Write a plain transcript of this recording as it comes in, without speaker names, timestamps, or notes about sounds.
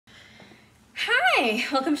Hi,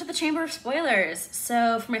 welcome to the Chamber of Spoilers.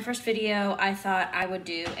 So for my first video, I thought I would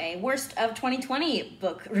do a worst of 2020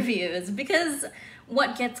 book reviews because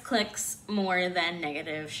what gets clicks more than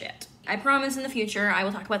negative shit? I promise in the future I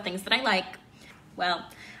will talk about things that I like. Well,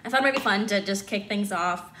 I thought it might be fun to just kick things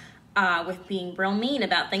off with being real mean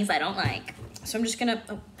about things I don't like. So I'm just gonna,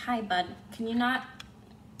 oh, hi bud, can you not?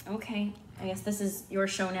 Okay, I guess this is your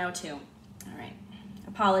show now too. All right,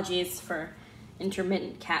 apologies for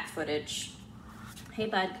intermittent cat footage. Hey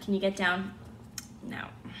bud, can you get down? No.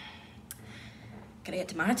 Gotta get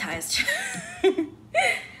demonetized.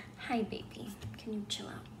 Hi baby, can you chill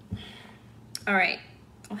out? All right,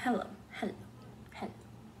 oh hello.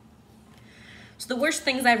 So the worst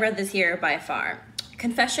things I've read this year by far.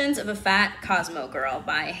 Confessions of a Fat Cosmo Girl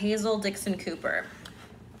by Hazel Dixon Cooper.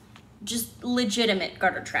 Just legitimate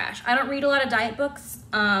gutter trash. I don't read a lot of diet books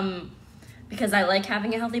because I like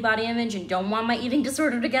having a healthy body image and don't want my eating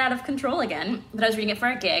disorder to get out of control again. But I was reading it for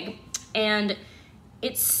a gig and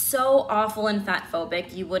it's so awful and fat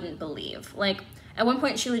phobic you wouldn't believe. Like at one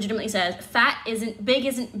point she legitimately says, big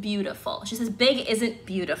isn't beautiful. She says big isn't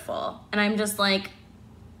beautiful. And I'm just like,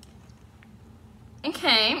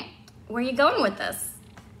 okay, where are you going with this?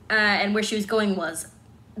 And where she was going was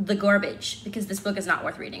the garbage, because this book is not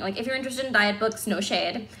worth reading. Like, if you're interested in diet books, no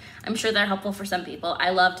shade. I'm sure they're helpful for some people. I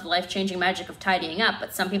loved the life-changing magic of tidying up,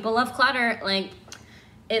 but some people love clutter. Like,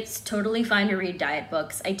 it's totally fine to read diet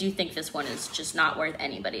books. I do think this one is just not worth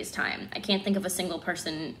anybody's time. I can't think of a single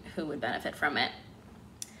person who would benefit from it.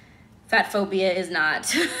 Fat phobia is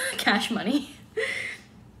not cash money.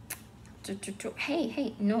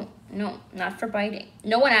 Hey, no, not for biting.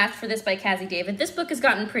 No One Asked for This by Cazzie David. This book has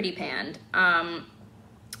gotten pretty panned.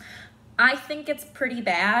 I think it's pretty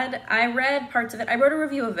bad. I read parts of it. I wrote a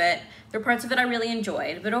review of it. There were parts of it I really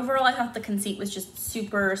enjoyed, but overall I thought the conceit was just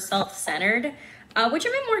super self-centered, which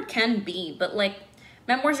a memoir can be, but like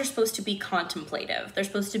memoirs are supposed to be contemplative. They're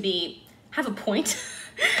supposed to have a point.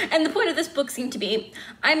 And the point of this book seemed to be,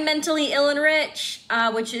 I'm mentally ill and rich,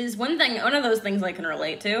 which is one of those things I can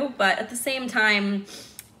relate to, but at the same time,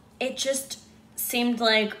 it just seemed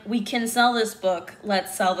like we can sell this book,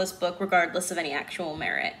 let's sell this book regardless of any actual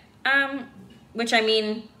merit. Which I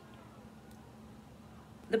mean,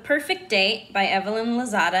 The Perfect Date by Evelyn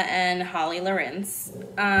Lozada and Holly Lawrence,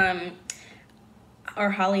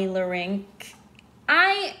 or Holly Larink.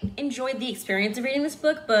 I enjoyed the experience of reading this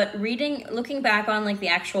book, but looking back on like the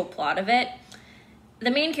actual plot of it,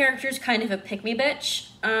 the main character is kind of a pick-me bitch.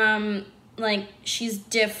 Like she's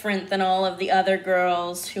different than all of the other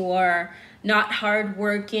girls who are not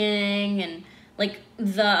hardworking, and like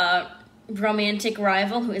the romantic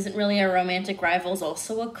rival who isn't really a romantic rival is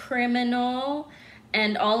also a criminal,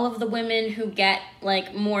 and all of the women who get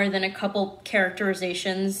like more than a couple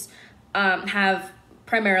characterizations have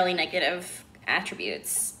primarily negative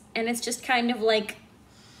attributes. And it's just kind of like,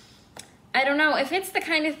 I don't know, if it's the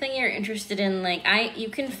kind of thing you're interested in, like you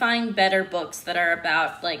can find better books that are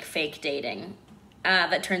about like fake dating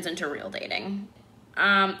that turns into real dating.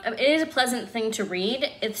 It is a pleasant thing to read.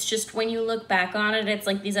 It's just when you look back on it, it's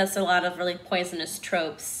like these has a lot of really poisonous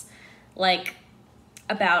tropes, like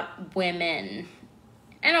about women.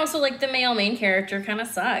 And also like the male main character kind of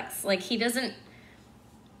sucks. Like he doesn't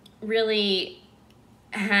really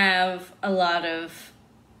have a lot of,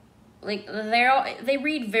 like they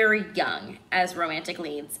read very young as romantic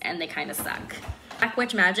leads and they kind of suck. Black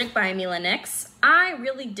Witch Magic by Mila Nix. I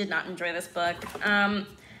really did not enjoy this book.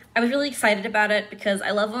 I was really excited about it because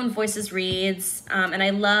I love when Voices reads, and I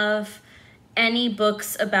love any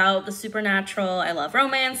books about the supernatural. I love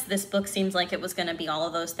romance. This book seems like it was going to be all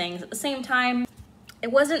of those things at the same time.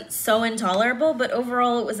 It wasn't so intolerable, but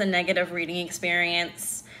overall it was a negative reading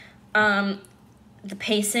experience. The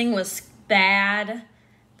pacing was bad.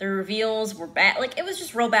 The reveals were bad. Like, it was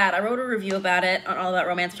just real bad. I wrote a review about it on All About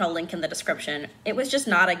Romance, which I'll link in the description. It was just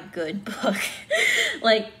not a good book.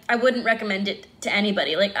 Like, I wouldn't recommend it to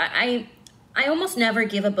anybody. Like, I almost never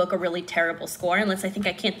give a book a really terrible score unless I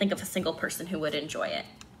can't think of a single person who would enjoy it.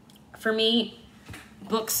 For me,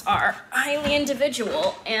 books are highly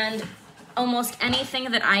individual, and almost anything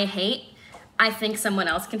that I hate, I think someone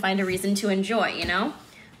else can find a reason to enjoy, you know?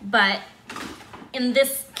 But in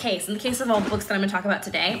this case, in the case of all the books that I'm going to talk about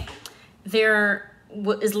today, there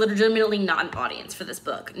is legitimately not an audience for this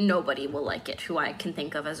book. Nobody will like it who I can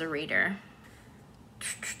think of as a reader.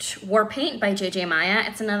 War Paint by J.J. Maya.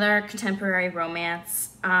 It's another contemporary romance.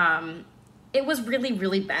 It was really,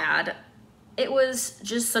 really bad. It was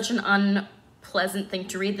just such an unpleasant thing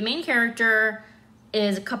to read. The main character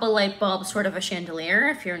is a couple light bulbs, sort of a chandelier,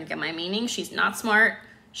 if you're going to get my meaning. She's not smart.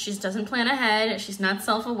 She doesn't plan ahead. She's not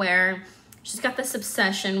self-aware. She's got this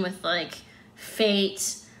obsession with like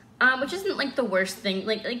Fate, which isn't like the worst thing.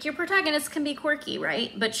 Like your protagonist can be quirky,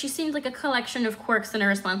 right? But she seemed like a collection of quirks and her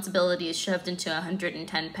responsibilities shoved into a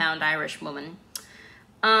 110-pound Irish woman.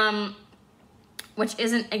 Which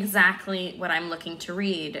isn't exactly what I'm looking to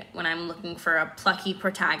read when I'm looking for a plucky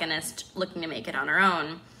protagonist looking to make it on her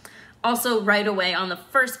own. Also, right away on the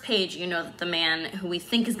first page, you know that the man who we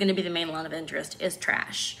think is going to be the main love of interest is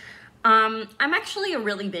trash. I'm actually a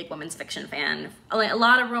really big women's fiction fan. A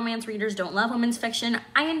lot of romance readers don't love women's fiction.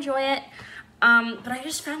 I enjoy it. But I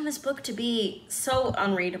just found this book to be so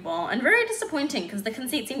unreadable and very disappointing because the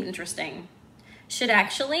conceit seemed interesting. Shit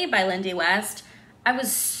Actually by Lindy West. I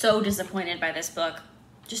was so disappointed by this book.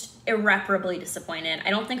 Just irreparably disappointed. I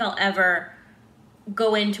don't think I'll ever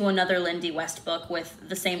go into another Lindy West book with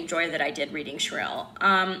the same joy that I did reading Shrill.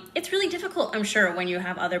 It's really difficult, I'm sure, when you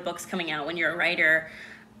have other books coming out, when you're a writer,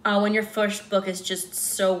 when your first book is just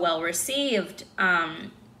so well received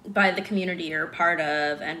by the community you're a part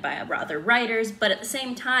of and by other writers, but at the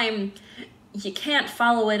same time, you can't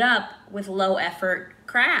follow it up with low effort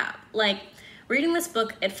crap. Like, reading this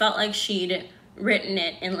book, it felt like she'd written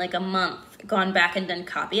it in like a month, gone back and done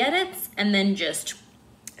copy edits, and then just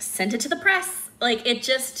sent it to the press. Like, it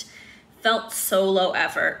just felt so low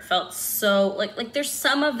effort, felt so, like there's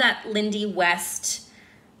some of that Lindy West,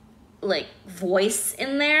 like, voice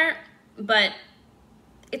in there, but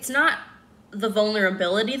it's not the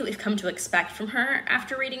vulnerability that we've come to expect from her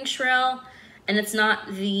after reading Shrill, and it's not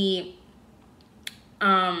the,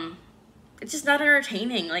 it's just not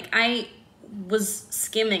entertaining. Like, I was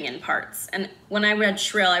skimming in parts, and when I read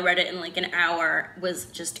Shrill, I read it in like an hour, was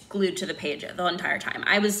just glued to the page the entire time.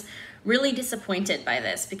 I was really disappointed by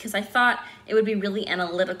this because I thought it would be really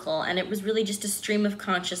analytical, and it was really just a stream of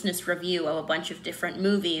consciousness review of a bunch of different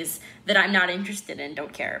movies that I'm not interested in,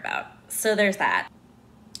 don't care about. So there's that.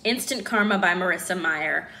 Instant Karma by Marissa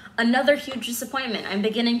Meyer. Another huge disappointment. I'm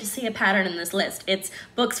beginning to see a pattern in this list. It's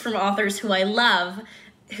books from authors who I love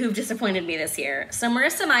who've disappointed me this year. So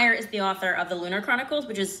Marissa Meyer is the author of The Lunar Chronicles,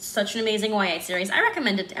 which is such an amazing YA series. I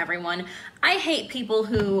recommend it to everyone. I hate people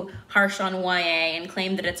who harsh on YA and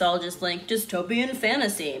claim that it's all just like dystopian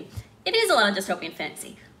fantasy. It is a lot of dystopian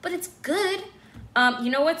fantasy, but it's good. You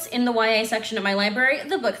know what's in the YA section of my library?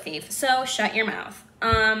 The Book Thief, so shut your mouth.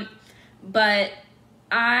 But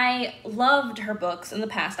I loved her books in the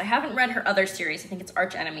past. I haven't read her other series. I think it's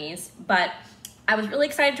Arch Enemies, but I was really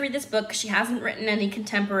excited to read this book because she hasn't written any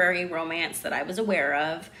contemporary romance that I was aware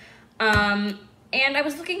of. And I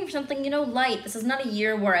was looking for something, light. This is not a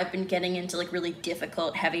year where I've been getting into like really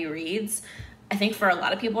difficult, heavy reads. I think for a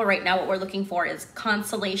lot of people right now, what we're looking for is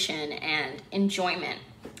consolation and enjoyment.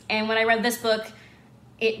 And when I read this book,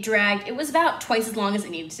 it dragged. It was about twice as long as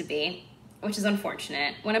it needed to be, which is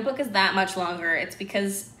unfortunate. When a book is that much longer,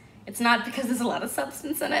 it's not because there's a lot of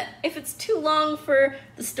substance in it. If it's too long for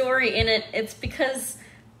the story in it, it's because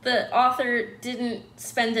the author didn't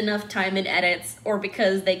spend enough time in edits or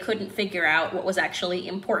because they couldn't figure out what was actually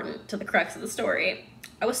important to the crux of the story.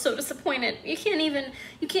 I was so disappointed. You can't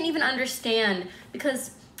even understand,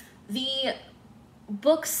 because the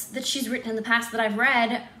books that she's written in the past that I've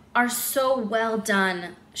read are so well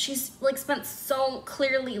done. She's like spent so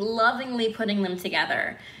clearly, lovingly putting them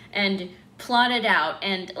together and plotted out,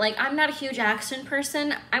 and like, I'm not a huge action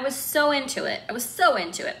person. I was so into it.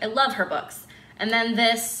 I love her books. And then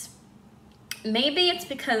this, maybe it's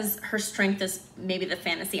because her strength is maybe the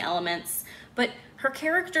fantasy elements, but her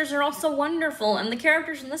characters are also wonderful, and the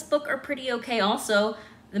characters in this book are pretty okay also.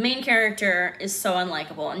 The main character is so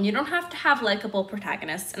unlikable, and you don't have to have likable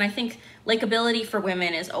protagonists, and I think likability for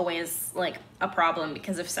women is always like a problem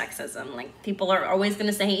because of sexism. Like, people are always going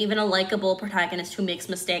to say, even a likable protagonist who makes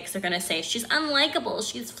mistakes, they're going to say, she's unlikable,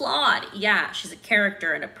 she's flawed. Yeah, she's a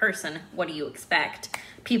character and a person. What do you expect?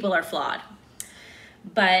 People are flawed.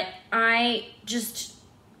 But I just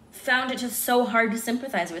found it just so hard to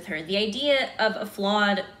sympathize with her. The idea of a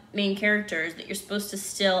flawed main characters that you're supposed to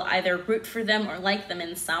still either root for them or like them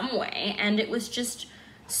in some way, and it was just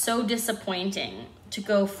so disappointing to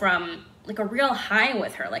go from like a real high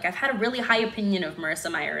with her. Like, I've had a really high opinion of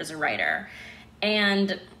Marissa Meyer as a writer,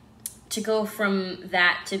 and to go from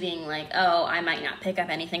that to being like, oh, I might not pick up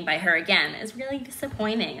anything by her again is really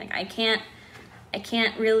disappointing. Like, I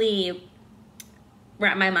can't really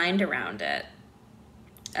wrap my mind around it.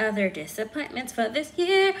 Other disappointments for this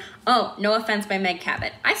year. Oh, No Offense by Meg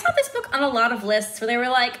Cabot. I saw this book on a lot of lists where they were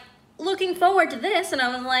like, looking forward to this, and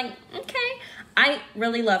I was like, okay. I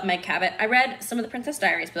really love Meg Cabot. I read some of the Princess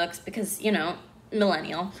Diaries books because,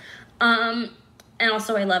 millennial. And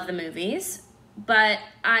also I love the movies, but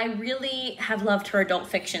I really have loved her adult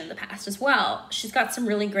fiction in the past as well. She's got some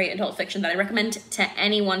really great adult fiction that I recommend to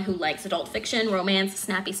anyone who likes adult fiction, romance,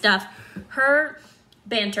 snappy stuff. Her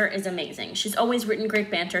banter is amazing. She's always written great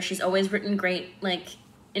banter. She's always written great, like,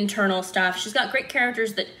 internal stuff. She's got great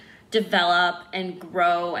characters that develop and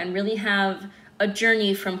grow and really have a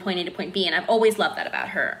journey from point A to point B, and I've always loved that about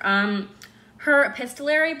her. Her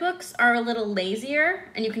epistolary books are a little lazier,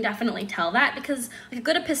 and you can definitely tell that, because like a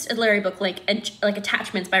good epistolary book, like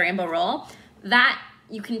Attachments by Rainbow Rowell, that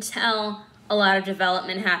you can tell a lot of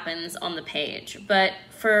development happens on the page. But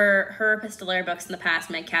for her epistolary books in the past,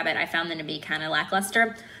 Meg Cabot, I found them to be kind of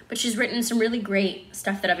lackluster. But she's written some really great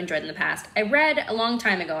stuff that I've enjoyed in the past. I read a long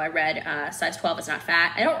time ago. I read Size 12 is Not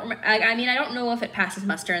Fat. I don't know if it passes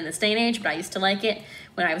muster in this day and age, but I used to like it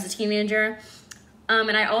when I was a teenager.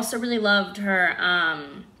 And I also really loved her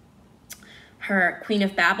her Queen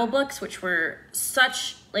of Babel books, which were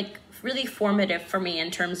such, like, really formative for me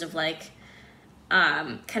in terms of, like,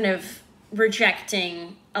 kind of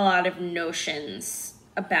rejecting a lot of notions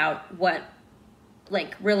about what,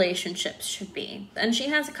 like, relationships should be. And she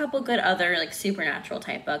has a couple good other, like, supernatural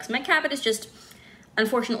type books. Meg Cabot is just,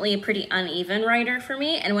 unfortunately, a pretty uneven writer for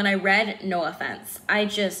me. And when I read No Offense,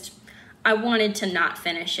 I wanted to not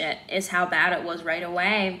finish it, is how bad it was right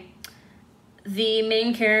away. The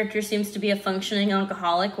main character seems to be a functioning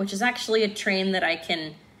alcoholic, which is actually a train that I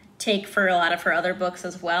can take for a lot of her other books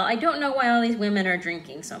as well. I don't know why all these women are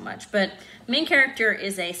drinking so much, but the main character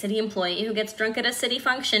is a city employee who gets drunk at a city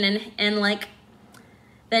function and like,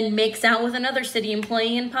 then makes out with another city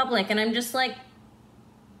employee in public. And I'm just like,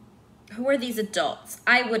 who are these adults?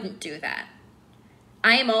 I wouldn't do that.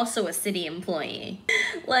 I am also a city employee.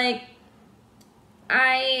 Like,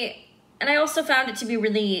 I also found it to be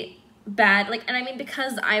really bad. Like, and I mean,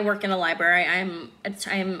 because I work in a library,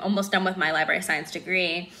 I'm almost done with my library science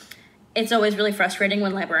degree. It's always really frustrating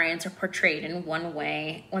when librarians are portrayed in one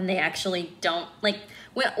way when they actually don't, like,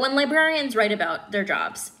 when librarians write about their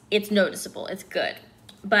jobs, it's noticeable, it's good.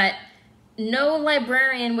 But no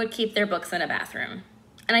librarian would keep their books in a bathroom.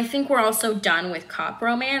 And I think we're also done with cop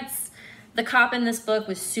romance. The cop in this book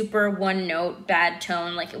was super one note, bad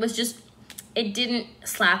tone. Like, it didn't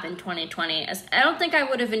slap in 2020. I don't think I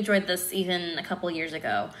would have enjoyed this even a couple years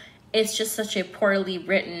ago. It's just such a poorly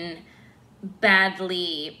written,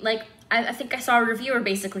 badly, like, I think I saw a reviewer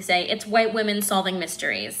basically say, it's white women solving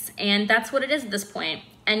mysteries. And that's what it is at this point.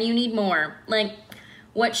 And you need more. Like,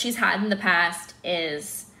 what she's had in the past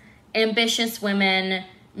is ambitious women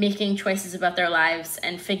making choices about their lives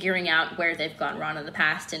and figuring out where they've gone wrong in the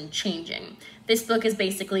past and changing. This book is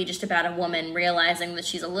basically just about a woman realizing that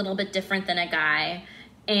she's a little bit different than a guy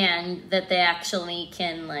and that they actually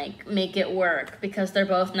can, like, make it work because they're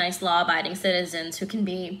both nice law-abiding citizens who can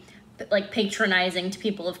be, like, patronizing to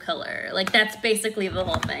people of color. Like, that's basically the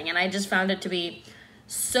whole thing. And I just found it to be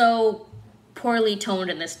so poorly toned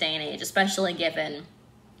in this day and age, especially given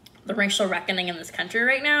the racial reckoning in this country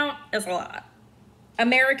right now is a lot.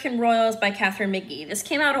 American Royals by Katharine McGee. This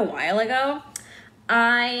came out a while ago.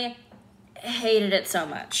 I hated it so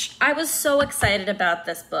much. I was so excited about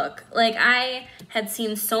this book. Like, I had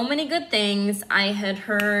seen so many good things. I had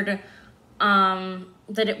heard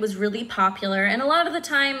that it was really popular. And a lot of the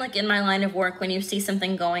time, like, in my line of work, when you see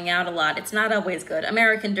something going out a lot, it's not always good.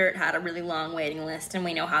 American Dirt had a really long waiting list, and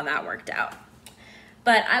we know how that worked out.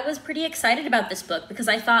 But I was pretty excited about this book because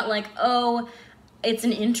I thought, like, oh, it's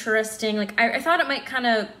an interesting, like, I thought it might kind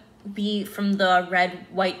of be from the red,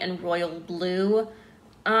 white, and royal blue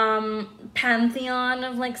pantheon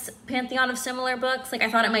of similar books. Like,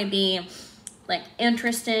 I thought it might be, like,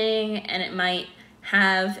 interesting, and it might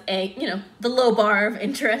have the low bar of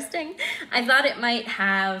interesting. I thought it might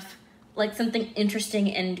have, like, something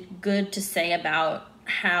interesting and good to say about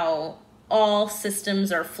how all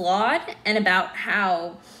systems are flawed and about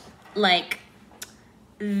how, like,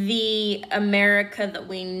 the America that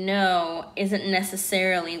we know isn't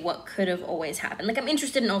necessarily what could have always happened. Like, I'm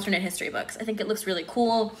interested in alternate history books. I think it looks really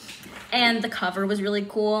cool, and the cover was really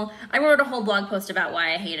cool. I wrote a whole blog post about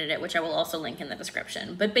why I hated it, which I will also link in the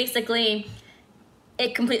description. But basically,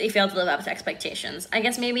 it completely failed to live up to expectations. I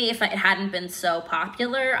guess maybe if it hadn't been so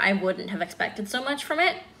popular, I wouldn't have expected so much from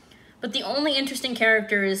it. But the only interesting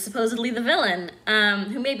character is supposedly the villain,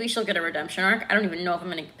 who maybe she'll get a redemption arc. I don't even know if I'm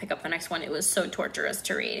going to pick up the next one. It was so torturous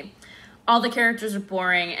to read. All the characters are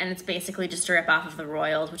boring, and it's basically just a rip-off of The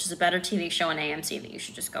Royals, which is a better TV show on AMC that you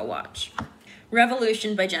should just go watch.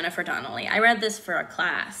 Revolution by Jennifer Donnelly. I read this for a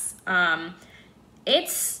class.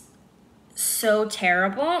 It's so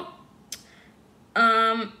terrible.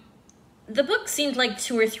 the book seemed like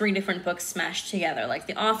 2 or 3 different books smashed together. Like,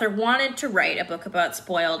 the author wanted to write a book about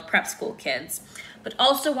spoiled prep school kids, but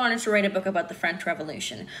also wanted to write a book about the French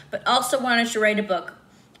Revolution, but also wanted to write a book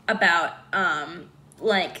about,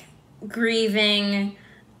 like, grieving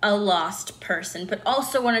a lost person, but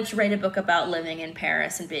also wanted to write a book about living in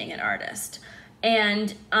Paris and being an artist,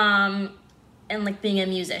 and like being a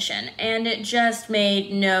musician. And it just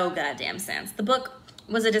made no goddamn sense. The book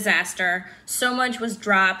was a disaster. So much was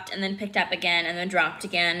dropped and then picked up again and then dropped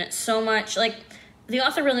again. So much, like, the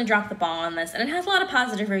author really dropped the ball on this, and it has a lot of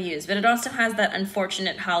positive reviews, but it also has that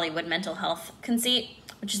unfortunate Hollywood mental health conceit,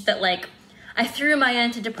 which is that, like, I threw my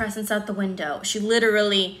antidepressants out the window. She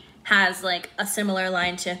literally has, like, a similar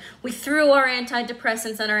line to, we threw our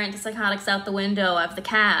antidepressants and our antipsychotics out the window of the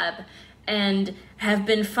cab and have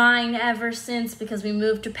been fine ever since because we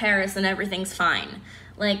moved to Paris and everything's fine.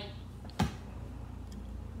 Like,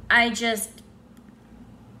 I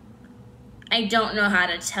don't know how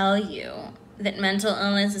to tell you that mental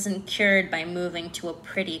illness isn't cured by moving to a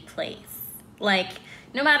pretty place. Like,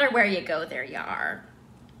 no matter where you go, there you are.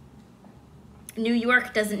 New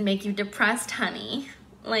York doesn't make you depressed, honey.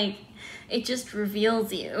 Like, it just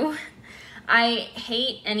reveals you. I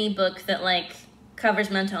hate any book that, like,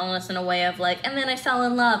 covers mental illness in a way of, like, and then I fell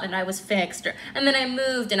in love and I was fixed, or, and then I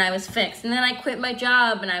moved and I was fixed, and then I quit my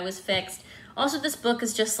job and I was fixed. Also, this book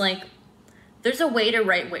is just, like, there's a way to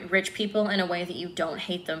write rich people in a way that you don't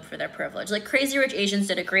hate them for their privilege. Like, Crazy Rich Asians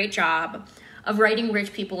did a great job of writing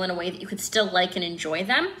rich people in a way that you could still like and enjoy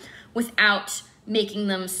them without making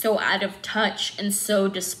them so out of touch and so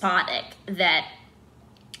despotic that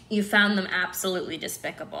you found them absolutely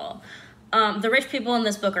despicable. The rich people in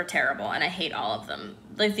this book are terrible, and I hate all of them.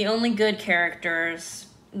 Like, the only good characters,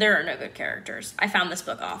 there are no good characters. I found this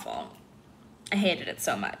book awful. I hated it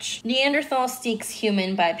so much. Neanderthal Sneaks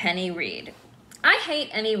Human by Penny Reid. I hate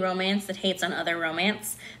any romance that hates on other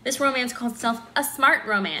romance. This romance calls itself a smart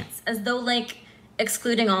romance, as though, like,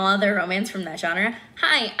 excluding all other romance from that genre.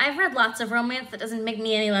 Hi, I've read lots of romance that doesn't make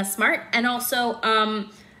me any less smart, and also,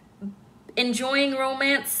 enjoying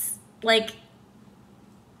romance, like,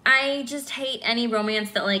 I just hate any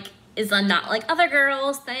romance that, like, is a not like other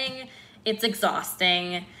girls thing. It's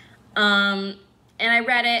exhausting. And I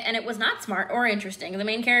read it, and it was not smart or interesting. The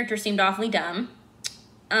main character seemed awfully dumb.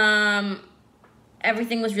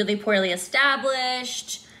 Everything was really poorly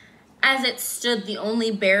established. As it stood, the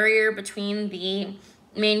only barrier between the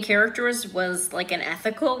main characters was, like, an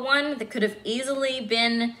ethical one that could have easily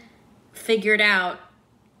been figured out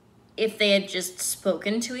if they had just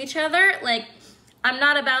spoken to each other. Like, I'm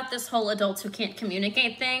not about this whole adults who can't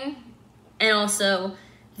communicate thing. And also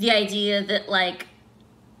the idea that, like,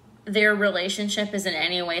 their relationship is in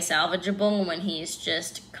any way salvageable when he's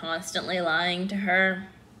just constantly lying to her.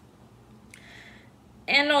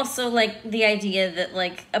 And also, like, the idea that,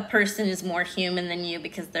 like, a person is more human than you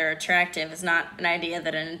because they're attractive is not an idea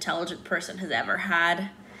that an intelligent person has ever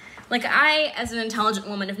had. Like, I, as an intelligent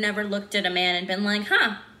woman, have never looked at a man and been like,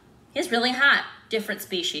 huh, he's really hot. Different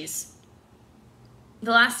species.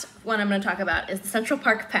 The last one I'm going to talk about is the Central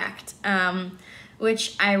Park Pact,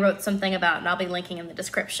 which I wrote something about, and I'll be linking in the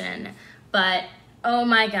description. But, oh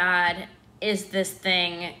my god, is this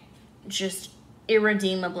thing just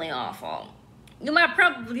irredeemably awful. You might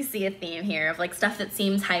probably see a theme here of, like, stuff that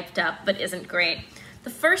seems hyped up but isn't great. The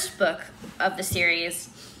first book of the series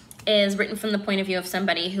is written from the point of view of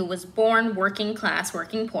somebody who was born working class,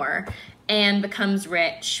 working poor, and becomes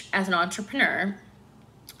rich as an entrepreneur.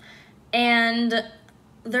 And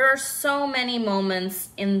there are so many moments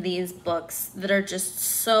in these books that are just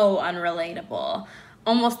so unrelatable.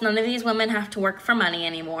 Almost none of these women have to work for money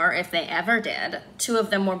anymore, if they ever did. 2 of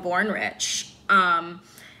them were born rich.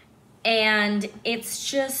 And it's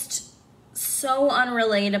just so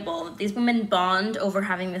unrelatable that these women bond over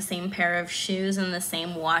having the same pair of shoes and the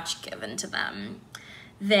same watch given to them.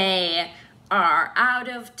 They are out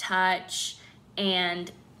of touch,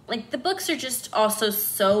 and, like, the books are just also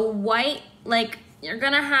so white. Like, you're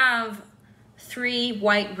gonna have 3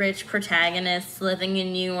 white rich protagonists living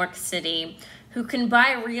in New York City who can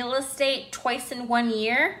buy real estate twice in 1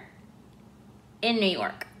 year in New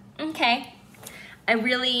York. Okay. I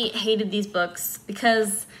really hated these books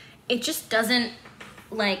because it just doesn't,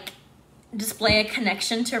 like, display a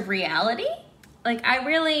connection to reality. Like, I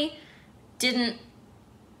really didn't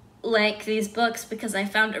like these books because I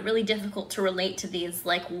found it really difficult to relate to these,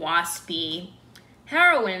 like, waspy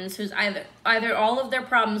heroines whose either all of their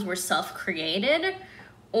problems were self-created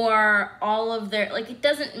or all of their, like, it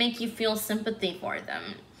doesn't make you feel sympathy for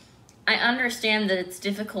them. I understand that it's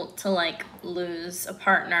difficult to, like, lose a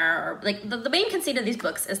partner, or, like, the main conceit of these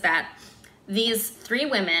books is that these 3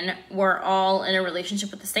 women were all in a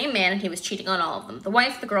relationship with the same man, and he was cheating on all of them. The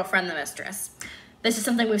wife, the girlfriend, the mistress. This is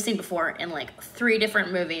something we've seen before in like 3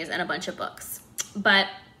 different movies and a bunch of books. But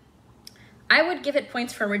I would give it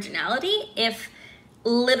points for originality if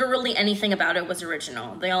literally anything about it was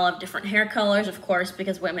original. They all have different hair colors, of course,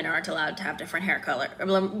 because women aren't allowed to have different hair color.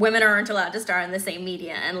 Women aren't allowed to star in the same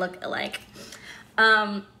media and look alike.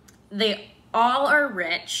 They all are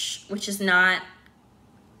rich, which is not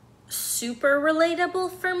super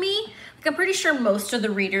relatable for me. Like, I'm pretty sure most of the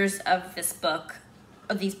readers of this book,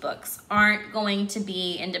 of these books, aren't going to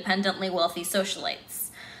be independently wealthy socialites.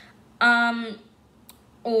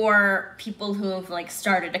 Or people who have like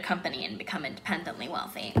started a company and become independently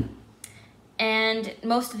wealthy. And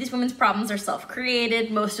most of these women's problems are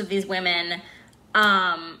self-created. Most of these women,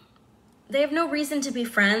 they have no reason to be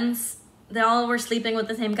friends. They all were sleeping with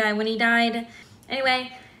the same guy when he died.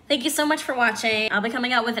 Anyway, thank you so much for watching. I'll be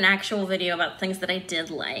coming out with an actual video about things that I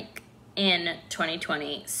did like in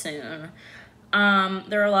 2020 soon.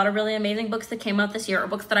 There are a lot of really amazing books that came out this year, or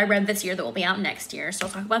books that I read this year that will be out next year, so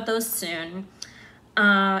I'll talk about those soon.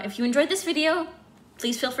 If you enjoyed this video,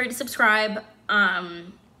 please feel free to subscribe,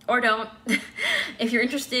 or don't. If you're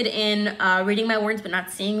interested in reading my words but not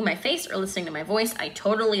seeing my face or listening to my voice, I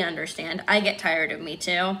totally understand. I get tired of me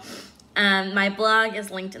too. My blog is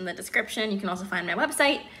linked in the description. You can also find my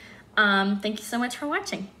website. Thank you so much for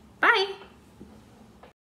watching. Bye!